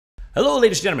Hello,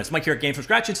 ladies and gentlemen, it's Mike here at Game from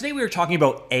Scratch, and today we are talking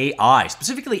about AI,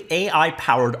 specifically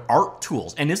AI-powered art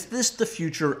tools, and is this the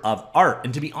future of art?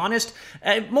 And to be honest,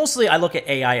 mostly I look at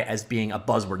AI as being a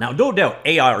buzzword. Now, no doubt,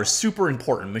 AI are super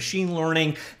important. Machine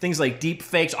learning, things like deep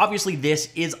fakes, obviously this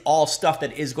is all stuff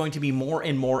that is going to be more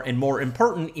and more and more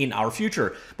important in our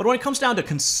future. But when it comes down to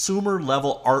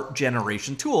consumer-level art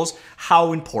generation tools,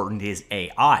 how important is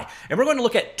AI? And we're going to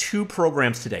look at two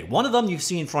programs today. One of them you've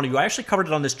seen in front of you. I actually covered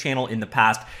it on this channel in the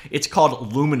past. It's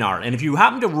called Luminar, and if you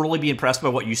happen to really be impressed by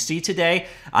what you see today,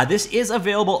 this is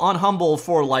available on Humble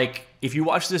for if you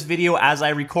watch this video as I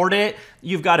record it,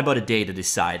 you've got about a day to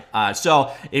decide.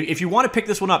 So if you want to pick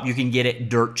this one up, you can get it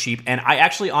dirt cheap. And I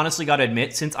actually honestly got to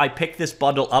admit, since I picked this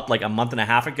bundle up like a month and a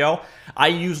half ago, I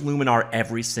use Luminar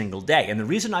every single day. And the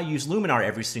reason I use Luminar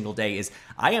every single day is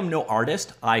I am no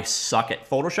artist. I suck at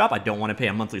Photoshop. I don't want to pay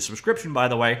a monthly subscription, by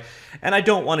the way. And I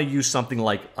don't want to use something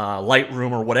like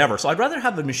Lightroom or whatever. So I'd rather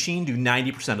have the machine do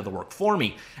 90% of the work for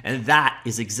me. And that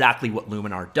is exactly what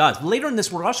Luminar does. Later in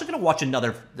this, we're also going to watch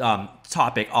another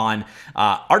topic on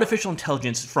artificial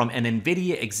intelligence from an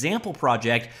NVIDIA example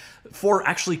project for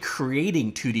actually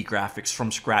creating 2D graphics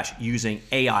from scratch using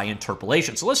AI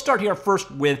interpolation. So let's start here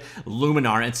first with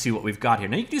Luminar and see what we've got here.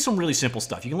 Now you can do some really simple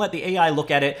stuff. You can let the AI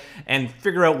look at it and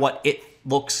figure out what it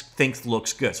thinks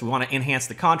looks good. So we want to enhance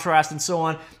the contrast and so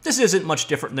on. This isn't much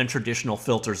different than traditional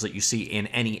filters that you see in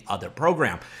any other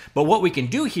program. But what we can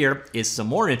do here is some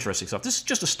more interesting stuff. This is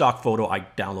just a stock photo I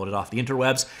downloaded off the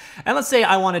interwebs. And let's say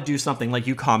I want to do something like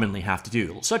you commonly have to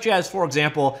do, such as, for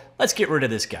example, let's get rid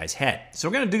of this guy's head. So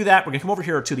we're going to do that. We're going to come over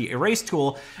here to the erase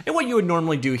tool. And what you would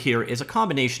normally do here is a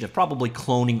combination of probably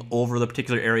cloning over the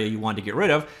particular area you want to get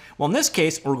rid of. Well, in this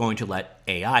case, we're going to let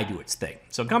AI do its thing.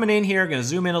 So coming in here, going to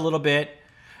zoom in a little bit.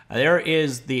 There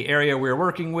is the area we're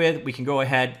working with. We can go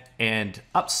ahead and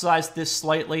upsize this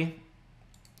slightly.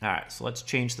 All right, so let's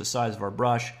change the size of our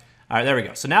brush. All right, there we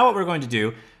go. So now what we're going to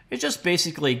do is just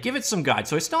basically give it some guide.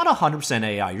 So it's not 100%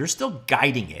 AI. You're still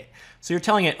guiding it. So you're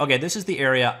telling it, okay, this is the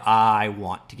area I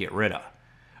want to get rid of.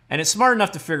 And it's smart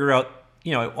enough to figure out,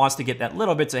 you know, it wants to get that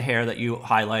little bits of hair that you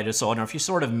highlighted. So I don't know if you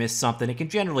sort of missed something, it can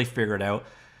generally figure it out.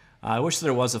 I wish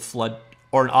there was a flood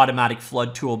or an automatic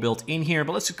flood tool built in here,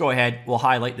 but let's just go ahead, we'll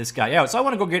highlight this guy out. So I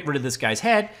want to go get rid of this guy's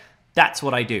head. That's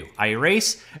what I do. I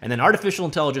erase, and then artificial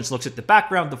intelligence looks at the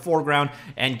background, the foreground,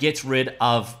 and gets rid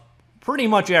of pretty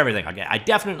much everything. Okay, I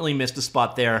definitely missed a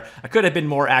spot there. I could have been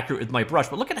more accurate with my brush,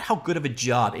 but look at how good of a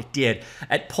job it did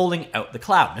at pulling out the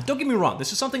cloud. Now, don't get me wrong,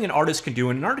 this is something an artist can do,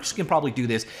 and an artist can probably do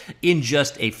this in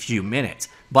just a few minutes.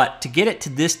 But to get it to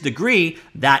this degree,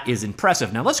 that is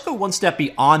impressive. Now, let's go one step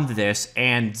beyond this,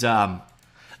 and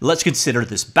let's consider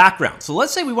this background. So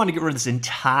let's say we want to get rid of this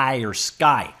entire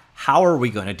sky. How are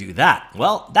we going to do that?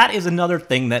 Well, that is another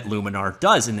thing that Luminar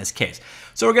does in this case.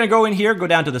 So we're going to go in here, go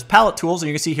down to this palette tools, and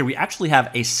you can see here we actually have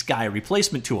a sky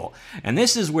replacement tool. And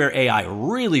this is where AI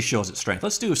really shows its strength.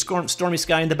 Let's do a stormy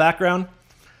sky in the background.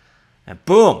 And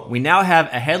boom, we now have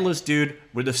a headless dude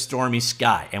with a stormy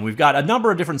sky. And we've got a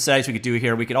number of different settings we could do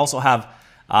here. We could also have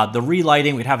the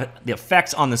relighting, we'd have the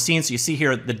effects on the scene. So you see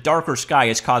here, the darker sky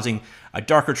is causing a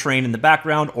darker terrain in the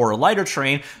background or a lighter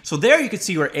terrain. So there you can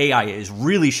see where AI is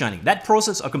really shining. That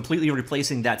process of completely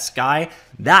replacing that sky,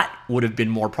 that would have been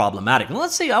more problematic. And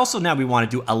let's say also now we want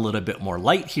to do a little bit more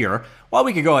light here. Well,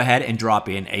 we could go ahead and drop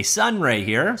in a sun ray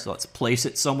here. So let's place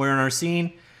it somewhere in our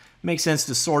scene. Makes sense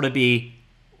to sort of be,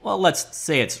 well, let's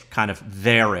say it's kind of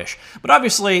there-ish. But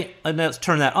obviously, and let's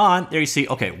turn that on. There you see,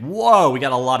 okay, whoa, we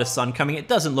got a lot of sun coming. It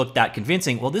doesn't look that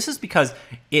convincing. Well, this is because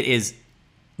it is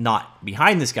not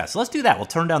behind this guy. So let's do that. We'll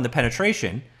turn down the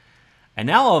penetration. And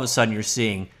now all of a sudden you're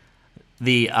seeing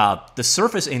the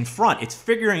surface in front. It's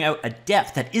figuring out a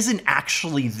depth that isn't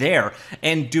actually there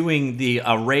and doing the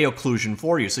ray occlusion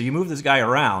for you. So you move this guy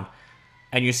around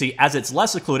and you see as it's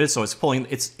less occluded, so it's pulling,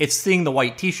 it's seeing the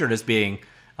white t-shirt as being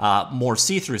more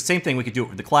see-through. Same thing, we could do it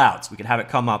with the clouds. We could have it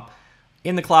come up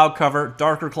in the cloud cover.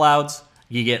 Darker clouds,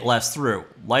 you get less through.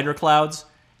 Lighter clouds,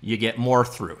 you get more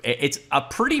through. It's a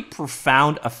pretty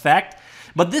profound effect,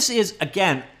 but this is,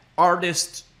 again,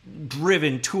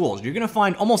 artist-driven tools. You're going to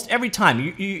find almost every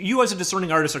time, you as a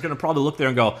discerning artist are going to probably look there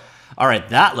and go, all right,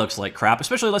 that looks like crap.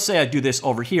 Especially, let's say I do this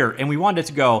over here, and we want it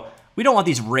to go, we don't want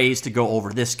these rays to go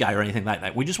over this guy or anything like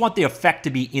that. We just want the effect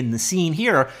to be in the scene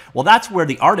here. Well, that's where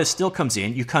the artist still comes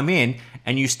in. You come in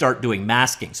and you start doing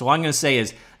masking. So what I'm going to say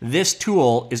is this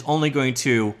tool is only going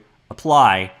to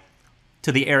apply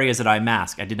to the areas that I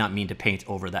mask. I did not mean to paint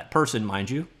over that person, mind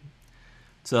you.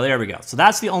 So there we go. So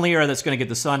that's the only area that's going to get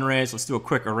the sun rays. Let's do a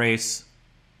quick erase.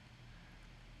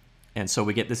 And so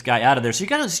we get this guy out of there. So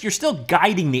you're still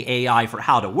guiding the AI for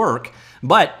how to work,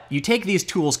 but you take these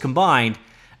tools combined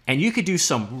and you could do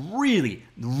some really,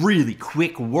 really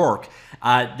quick work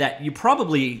that you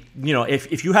probably,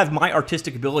 if you have my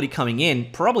artistic ability coming in,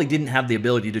 probably didn't have the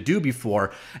ability to do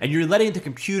before, and you're letting the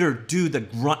computer do the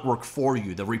grunt work for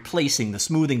you, the replacing, the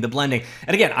smoothing, the blending.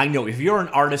 And again, I know if you're an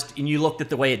artist and you looked at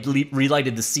the way it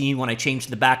relighted the scene when I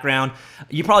changed the background,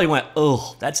 you probably went,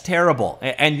 oh, that's terrible.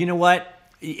 And you know what?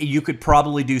 You could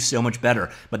probably do so much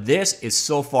better, but this is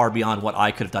so far beyond what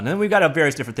I could have done. And then we've got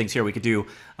various different things here. We could do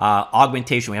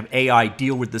augmentation. We have AI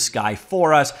deal with the sky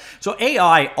for us. So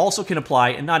AI also can apply,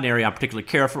 and not an area I'm particularly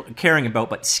caring about,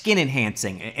 but skin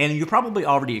enhancing. And you probably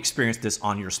already experienced this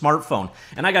on your smartphone.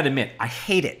 And I got to admit, I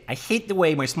hate it. I hate the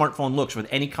way my smartphone looks with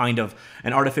any kind of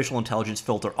an artificial intelligence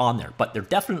filter on there. But there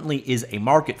definitely is a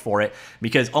market for it,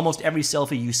 because almost every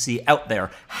selfie you see out there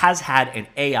has had an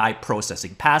AI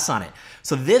processing pass on it.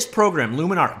 So this program,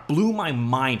 Luminar, blew my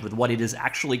mind with what it is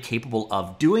actually capable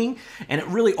of doing, and it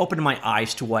really opened my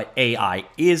eyes to what AI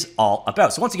is all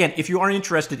about. So once again, if you are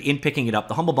interested in picking it up,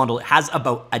 the Humble Bundle has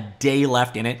about a day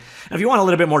left in it. And if you want a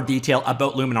little bit more detail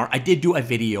about Luminar, I did do a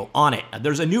video on it.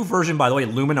 There's a new version, by the way,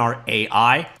 Luminar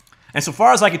AI. And so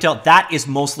far as I can tell, that is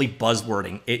mostly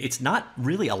buzzwording. It's not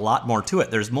really a lot more to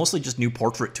it. There's mostly just new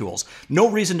portrait tools. No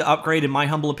reason to upgrade, in my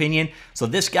humble opinion. So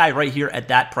this guy right here at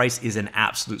that price is an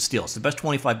absolute steal. It's the best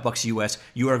 25 bucks US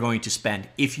you are going to spend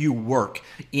if you work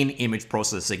in image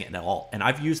processing at all. And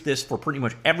I've used this for pretty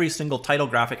much every single title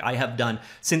graphic I have done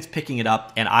since picking it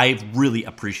up, and I've really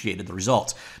appreciated the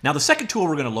results. Now, the second tool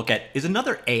we're going to look at is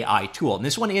another AI tool, and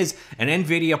this one is an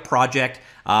NVIDIA project.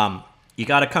 You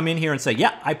got to come in here and say,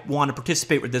 yeah, I want to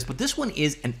participate with this, but this one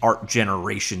is an art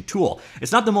generation tool.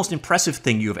 It's not the most impressive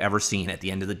thing you have ever seen at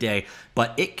the end of the day,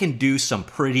 but it can do some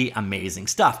pretty amazing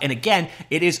stuff. And again,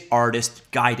 it is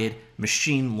artist-guided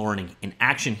machine learning in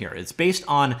action here. It's based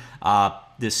on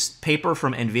this paper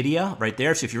from NVIDIA right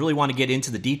there. So if you really want to get into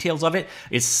the details of it,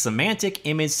 it's semantic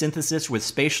image synthesis with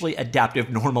spatially adaptive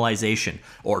normalization,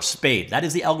 or SPADE. That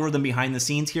is the algorithm behind the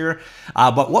scenes here.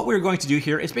 But what we're going to do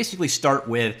here is basically start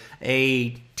with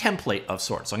a template of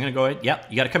sorts. So I'm going to go ahead. Yep,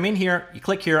 you got to come in here. You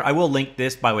click here. I will link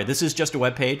this. By the way, this is just a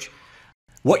web page.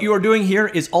 What you are doing here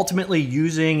is ultimately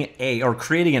using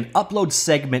creating an upload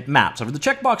segment map. So for the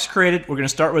checkbox created, we're going to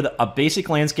start with a basic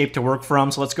landscape to work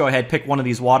from. So let's go ahead, pick one of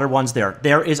these water ones there.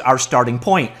 There is our starting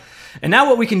point. And now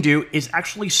what we can do is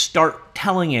actually start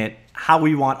telling it how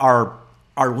we want our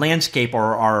landscape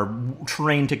or our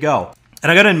terrain to go.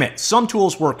 And I got to admit, some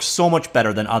tools work so much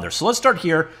better than others. So let's start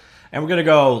here, and we're going to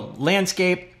go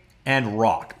landscape and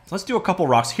rock. Let's do a couple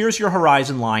rocks. Here's your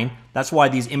horizon line. That's why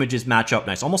these images match up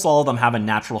nice. Almost all of them have a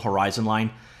natural horizon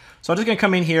line. So I'm just going to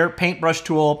come in here, paintbrush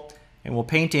tool, and we'll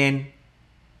paint in.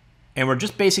 And we're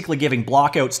just basically giving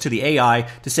blockouts to the AI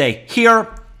to say, here,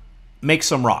 make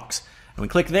some rocks. And we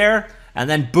click there, and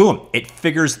then boom, it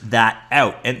figures that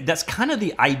out. And that's kind of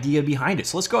the idea behind it.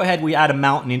 So let's go ahead, we add a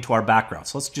mountain into our background.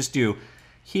 So let's just do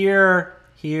here,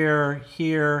 here,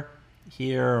 here,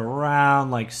 here,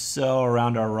 around like so,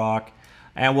 around our rock.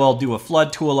 And we'll do a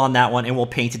flood tool on that one, and we'll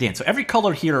paint it in. So every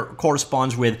color here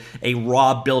corresponds with a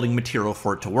raw building material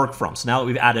for it to work from. So now that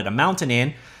we've added a mountain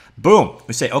in, boom,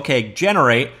 we say, okay,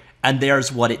 generate, and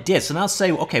there's what it did. So now let's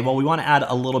say, okay, well, we want to add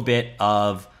a little bit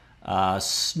of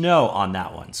snow on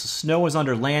that one. So snow is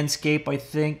under landscape, I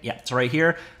think. Yeah, it's right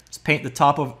here. Let's paint the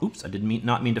top of, oops, I did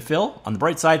not mean to fill. On the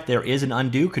bright side, there is an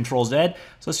undo, Control Z.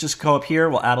 So let's just go up here.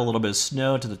 We'll add a little bit of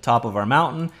snow to the top of our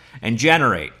mountain and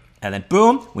generate. And then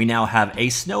boom, we now have a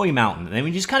snowy mountain. And then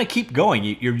we just kind of keep going.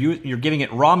 You're giving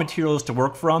it raw materials to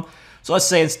work from. So let's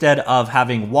say instead of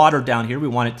having water down here, we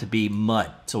want it to be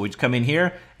mud. So we just come in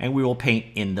here and we will paint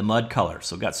in the mud color.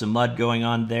 So we've got some mud going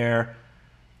on there,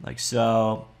 like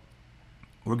so.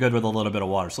 We're good with a little bit of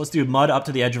water. So let's do mud up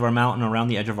to the edge of our mountain, around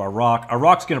the edge of our rock. Our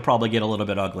rock's gonna probably get a little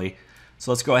bit ugly. So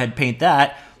let's go ahead and paint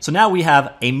that. So now we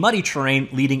have a muddy terrain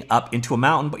leading up into a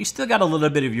mountain, but you still got a little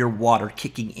bit of your water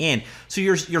kicking in. So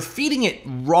you're feeding it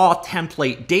raw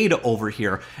template data over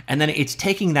here, and then it's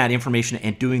taking that information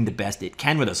and doing the best it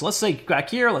can with it. So let's say back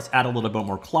here, let's add a little bit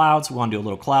more clouds. We want to do a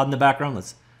little cloud in the background.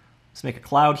 Let's make a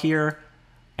cloud here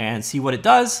and see what it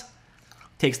does.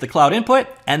 Takes the cloud input,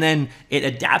 and then it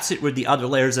adapts it with the other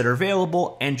layers that are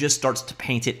available and just starts to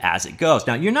paint it as it goes.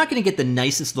 Now, you're not going to get the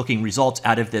nicest looking results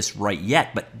out of this right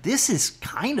yet, but this is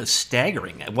kind of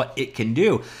staggering at what it can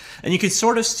do. And you can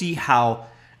sort of see how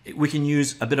we can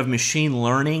use a bit of machine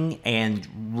learning and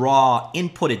raw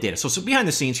inputted data. So behind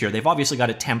the scenes here, they've obviously got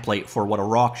a template for what a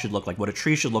rock should look like, what a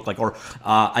tree should look like, or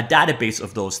a database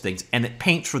of those things, and it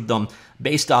paints for them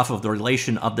based off of the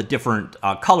relation of the different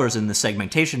colors in the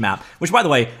segmentation map, which, by the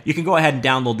way, you can go ahead and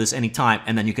download this anytime,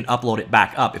 and then you can upload it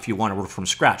back up if you want to work from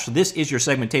scratch. So this is your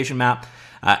segmentation map,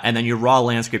 and then your raw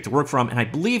landscape to work from. And I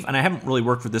believe, and I haven't really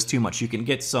worked with this too much, you can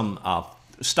get some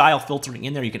style filtering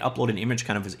in there. You can upload an image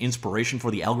kind of as inspiration for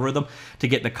the algorithm to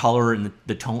get the color and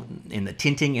the tone and the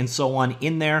tinting and so on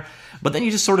in there. But then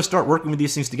you just sort of start working with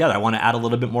these things together. I want to add a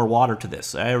little bit more water to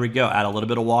this. There we go. Add a little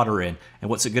bit of water in. And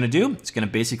what's it going to do? It's going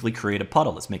to basically create a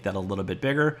puddle. Let's make that a little bit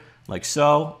bigger, like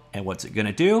so. And what's it going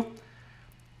to do?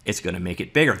 It's going to make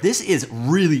it bigger. This is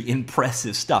really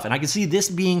impressive stuff. And I can see this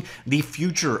being the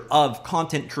future of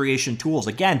content creation tools.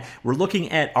 Again, we're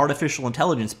looking at artificial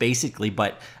intelligence basically,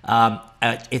 but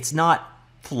it's not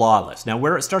flawless. Now,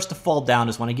 where it starts to fall down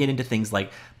is when I get into things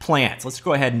like plants. Let's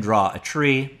go ahead and draw a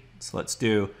tree. So let's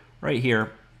do right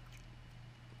here.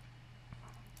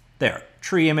 There,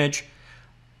 tree image.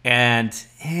 And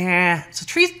so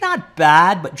tree's not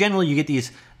bad, but generally you get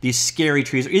these scary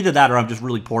trees. Either that or I'm just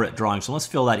really poor at drawing. So let's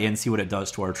fill that in, see what it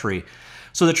does to our tree.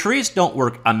 So the trees don't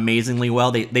work amazingly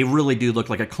well. They really do look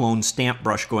like a clone stamp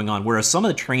brush going on, whereas some of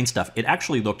the terrain stuff, it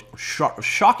actually looked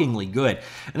shockingly good.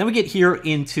 And then we get here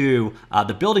into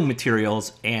the building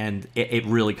materials, and it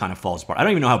really kind of falls apart. I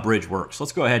don't even know how bridge works.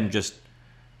 Let's go ahead and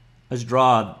let's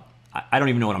draw. I don't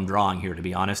even know what I'm drawing here, to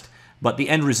be honest. But the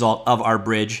end result of our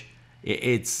bridge,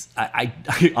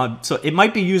 so it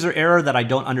might be user error that I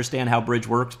don't understand how bridge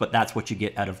works, but that's what you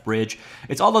get out of bridge.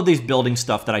 It's all of these building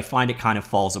stuff that I find it kind of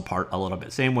falls apart a little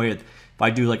bit. Same way if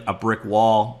I do like a brick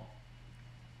wall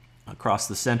across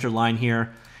the center line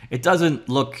here, it doesn't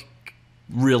look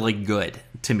really good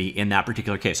to me in that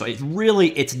particular case. So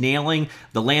it's nailing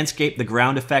the landscape, the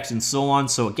ground effects, and so on.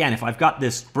 So again, if I've got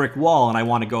this brick wall and I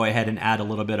want to go ahead and add a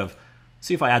little bit of,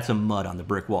 see if I add some mud on the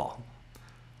brick wall.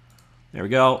 There we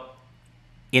go.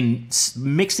 In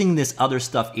mixing this other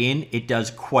stuff in, it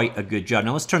does quite a good job.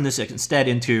 Now let's turn this instead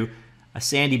into a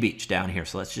sandy beach down here.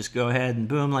 So let's just go ahead and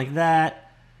boom like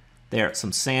that. There,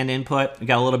 some sand input. We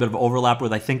got a little bit of overlap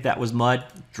with, I think that was mud.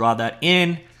 Draw that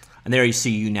in. And there you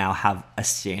see you now have a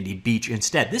sandy beach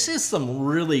instead. This is some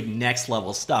really next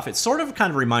level stuff. It sort of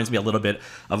kind of reminds me a little bit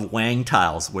of Wang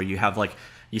tiles, where you have like,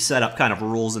 you set up kind of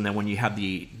rules, and then when you have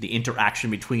the interaction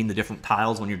between the different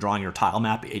tiles when you're drawing your tile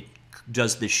map, it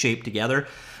does this shape together.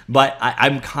 But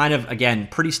I'm kind of, again,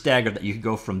 pretty staggered that you could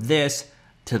go from this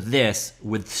to this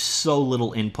with so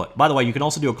little input. By the way, you can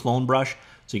also do a clone brush.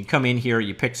 So you can come in here,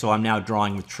 you pick, so I'm now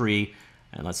drawing the tree,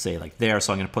 and let's say like there.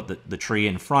 So I'm going to put the tree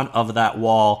in front of that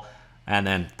wall. And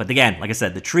then, but again, like I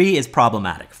said, the tree is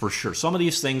problematic for sure. Some of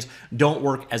these things don't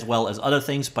work as well as other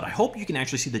things, but I hope you can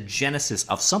actually see the genesis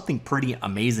of something pretty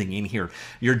amazing in here.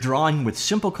 You're drawing with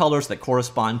simple colors that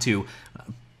correspond to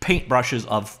paintbrushes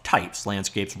of types,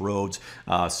 landscapes, roads,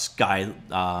 sky,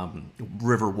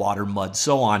 river, water, mud,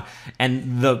 so on.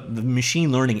 And the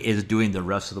machine learning is doing the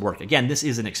rest of the work. Again, this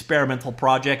is an experimental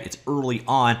project. It's early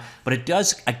on, but it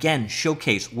does, again,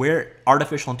 showcase where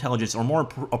artificial intelligence, or more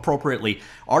appropriately,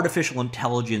 artificial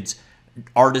intelligence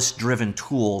artist-driven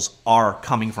tools are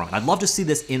coming from. And I'd love to see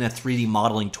this in a 3D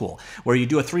modeling tool, where you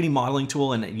do a 3D modeling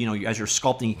tool, and as you're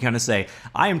sculpting, you kind of say,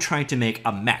 I am trying to make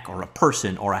a mech or a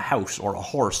person or a house or a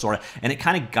horse, and it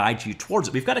kind of guides you towards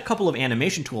it. We've got a couple of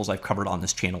animation tools I've covered on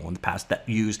this channel in the past that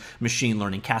use machine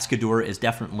learning. Cascadeur is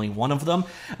definitely one of them,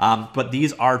 but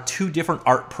these are two different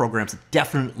art programs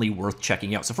definitely worth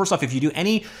checking out. So first off, if you do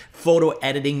any photo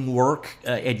editing work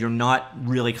and you're not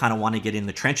really kind of want to get in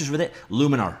the trenches with it,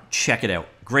 Luminar, check it out.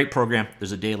 Great program.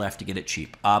 There's a day left to get it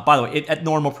cheap. By the way, at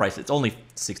normal price, it's only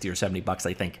 60 or 70 bucks,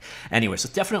 I think. Anyway, so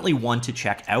definitely one to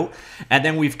check out. And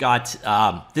then we've got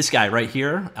this guy right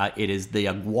here. It is the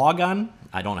GauGAN.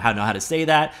 I don't know how to say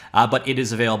that, but it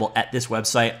is available at this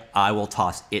website. I will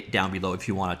toss it down below if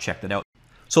you want to check that out.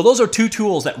 So those are two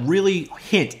tools that really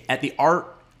hint at the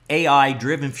art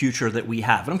AI-driven future that we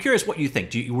have. And I'm curious what you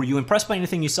think. Were you impressed by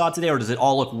anything you saw today, or does it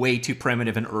all look way too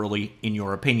primitive and early in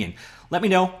your opinion? Let me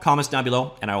know, comments down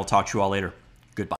below, and I will talk to you all later.